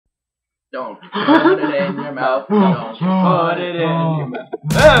Don't put it in your mouth. Don't put it in your mouth.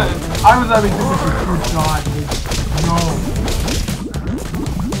 I was having difficulty with shot. No.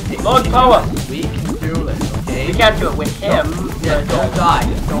 Lord power. We can do this, okay? We can't do it with him. Yeah, don't die.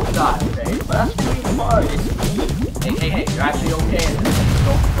 Just don't die, okay? That's pretty hard. Hey, you're actually okay.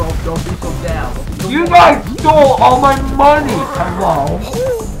 Don't be so down. You guys stole all my money! Hello?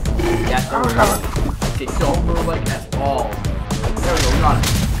 Yeah, okay, don't move like at all. There we go, we got it.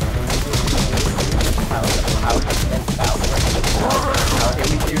 Okay,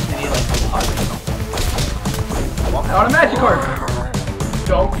 we seriously need like some heart or something. Walk out a magic card!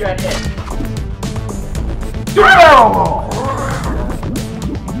 Don't get hit.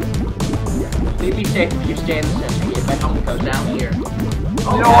 Maybe safe if you stay in the center. If I don't go down here.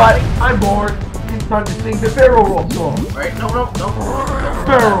 You know what? I'm bored. It's time to sing the barrel roll song. Right? No.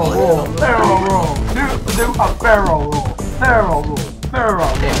 Barrel roll, barrel roll. Do a barrel roll. Barrel roll, barrel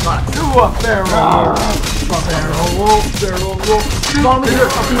roll. Okay, got it. Do a barrel roll. Barrel roll, barrel roll.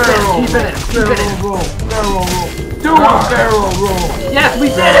 Keep it in. Barrel roll, barrel roll. Do a barrel roll. Yes, we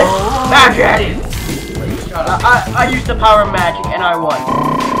did it! Magic! I used the power of magic and I won.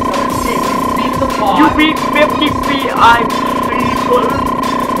 Beat the boss. You beat 50 feet, I beat...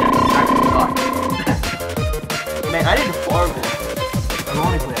 Man, I did horrible.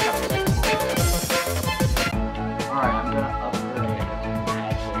 Ironically, I got the second one. Alright, I'm gonna upgrade.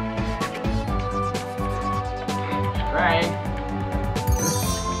 Right.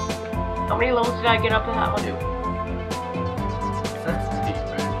 How many levels did I get up to that one?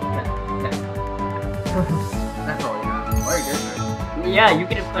 That's all you got. Very good. Yeah, you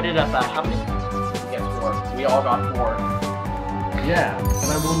could have put it up at how many? Yes, 4. We all got 4. Yeah,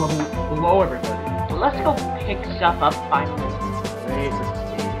 and I'm one level below everybody. Well, let's go pick stuff up finally. Wait, let's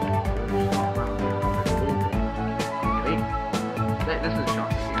see. Wait. This is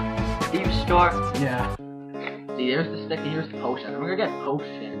junk here. Thieves store. Yeah. See, there's the stick and here's the potion. I'm gonna get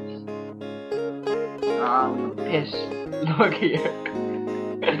potions. Piss. Look here.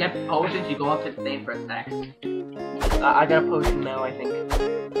 To get potions, you go up to the thing for a sec. I got a potion now, I think.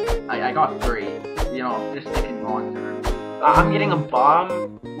 I got 3. You know, just sticking monster. I'm getting a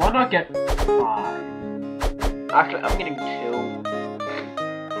bomb. Why not get 5? Actually, I'm getting 2.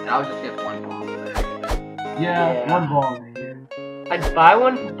 And I'll just get 1 bomb for the heck of it. Yeah, 1 bomb right here. I'd buy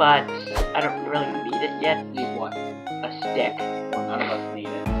one, but I don't really need it yet. Need what? A stick. Well, none of us need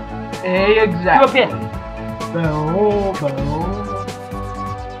it. Exactly. Do a pin. Barrel.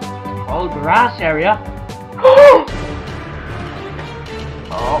 All grass area.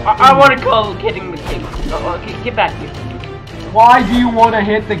 Oh, I want to call hitting the king. Oh, okay, get back here. Why do you want to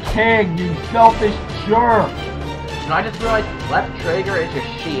hit the king, you selfish jerk? You know, I just realized left trigger is your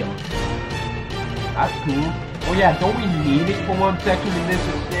shield. That's cool. Oh yeah, don't we need it for 1 second in this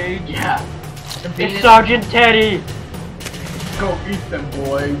stage? Yeah. It's Sergeant Teddy. Go eat them,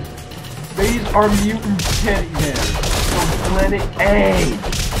 boys. These are mutant teddy bears from Planet A.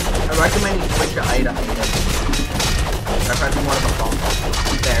 I recommend you switch your item. By pressing one of the buttons.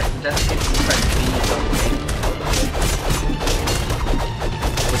 There, just if you press B, you don't think.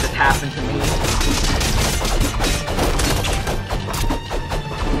 What just happened to me?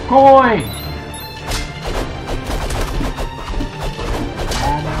 Coin!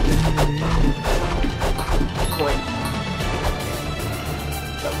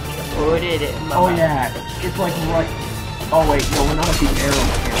 Put it in my Oh mouth. yeah, it's like right. Oh wait, no, we're not at the arrow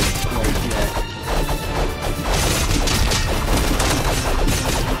point yet.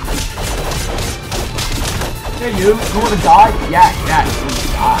 Hey you wanna die? Yeah, you wanna die.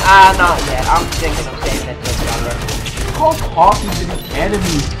 Not yet. I'm thinking of saving it till younger. Call talking to the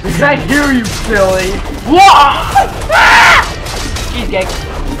enemy. We can't hear you, silly! What? Cheesecake.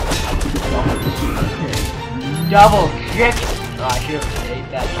 Double chicken. Oh, I should have ate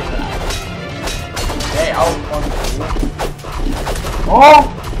that shit. Hey, Oh!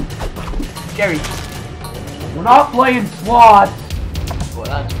 Jerry. We're not playing slots. Well,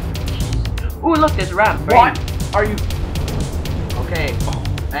 that's... Ooh, look, there's a ramp. What are you? Okay,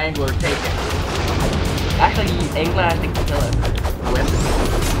 angler, take it. Actually, England has to kill it.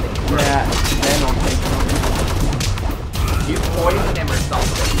 Yeah, then I'll take it. You poison him or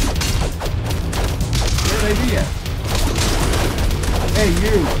something. Good idea. Hey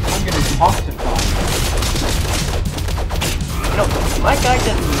you, I'm gonna toxify you. No, my guy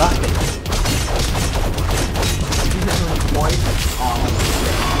does nothing. He's just doing poison.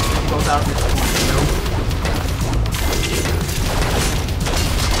 Goes out this window.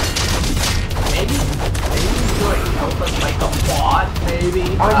 Maybe he's doing something like a quad, maybe.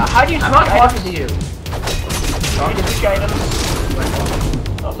 How do you I'm not switch talking items? to you. How do you switch items?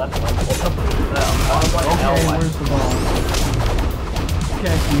 Oh, that's one. The Okay, where's the ball?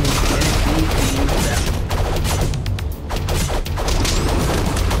 Can't see it.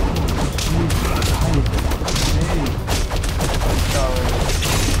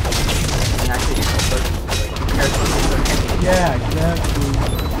 Yeah, exactly.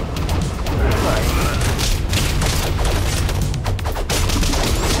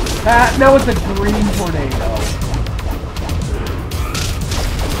 That was a green tornado.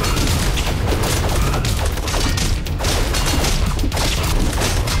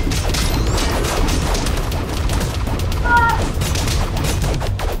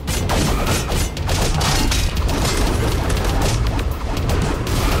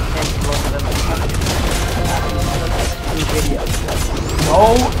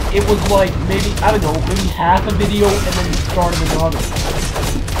 No, it was like maybe, I don't know, maybe half a video and then you started another.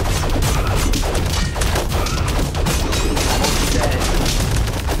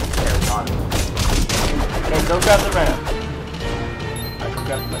 Okay, go grab the ram. I can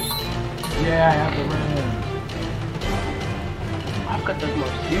grab the ram. Yeah, I have the ram. I've got the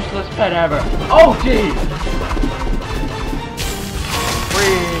most useless pet ever. Oh, jeez!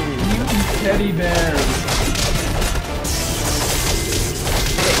 Free! Mutant teddy bear.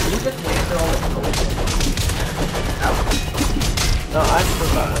 You just wasted all this gold. No, I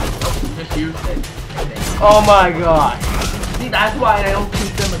forgot it. Oh, just used it. Oh my god. See, that's why I don't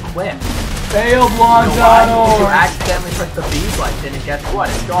keep them equipped. Failed You launch know why? on If you or. accidentally press the B button, and guess what?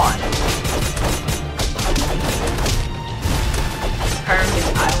 It's gone. Apparently,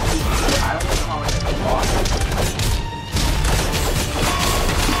 I don't know how it's gone.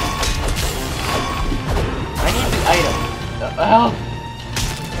 I need the item. Help!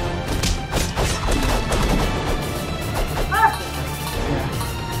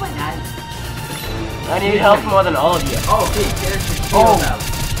 I need help more than all of you. Oh, okay, get your shield Oh. out.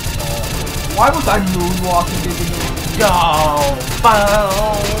 Why was I moonwalking into the... Go!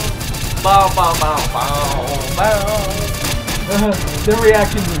 Bow! Bow, bow, bow, bow, bow. Their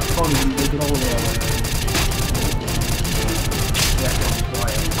reactions are funny because it all there.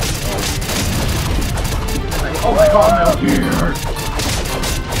 Oh my god, Metal Gear!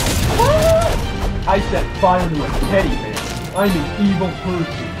 I set fire to a teddy bear. I'm an evil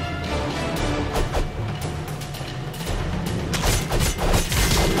person.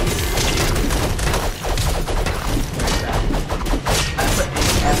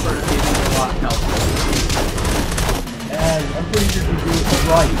 And I'm pretty sure if you do it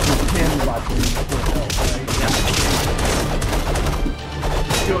right, you can watch it for help, right? Yeah.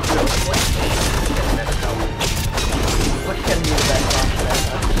 Do it real quick. Which can be the best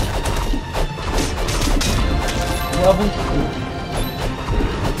option? Level 2.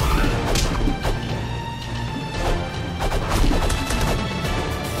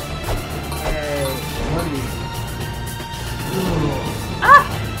 Hey. Money.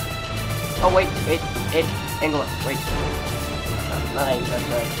 Oh wait, England, wait. Nice, that's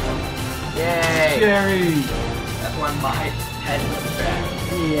right. Yay! Scary. That's why my head is back.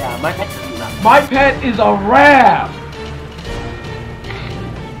 Yeah, my pet's not. My pet is a ram!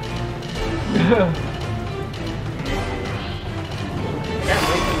 Can't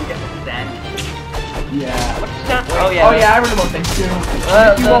wait till we get to that. Yeah. What's that? Oh yeah. Oh yeah, I remember those things too.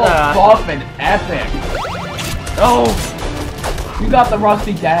 You all buff and epic. Oh! You got the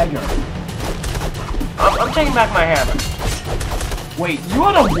rusty dagger. I'm taking back my hammer. Wait, you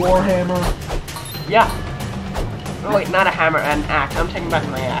had a warhammer? Yeah. Oh wait, not a hammer, an axe. I'm taking back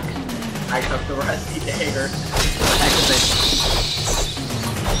my axe. I took the rusty dagger. Heck of it.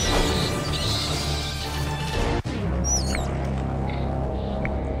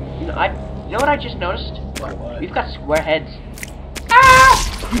 You know what I just noticed? What? We've got square heads.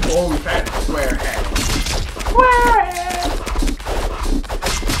 You've always had a square head. Square head!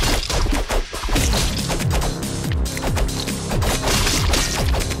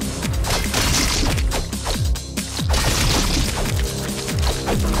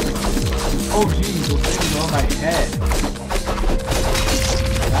 Oh geez, those things are on my head.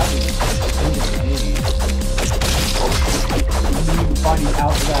 That was insane. I didn't even find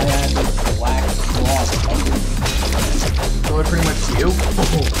out that I had this black cloth under me. So it's pretty much you?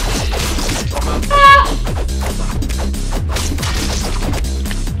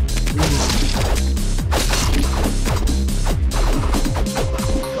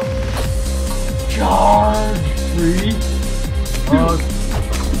 Charge! 3, 2,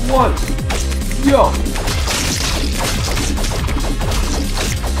 1, yo!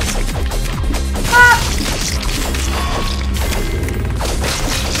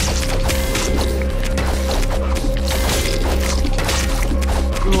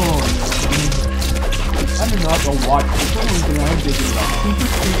 I've been enough to watch. For some reason, I'm thinking about Super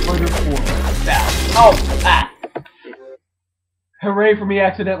Street Fighter 4 Battle. Oh, ah. Hooray for me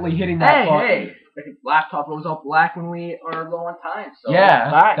accidentally hitting that button. Hey! The laptop goes up black when we are low on time, so... Yeah,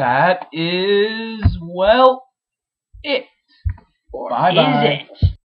 Bye. that is, well, it. Or Bye-bye. is it?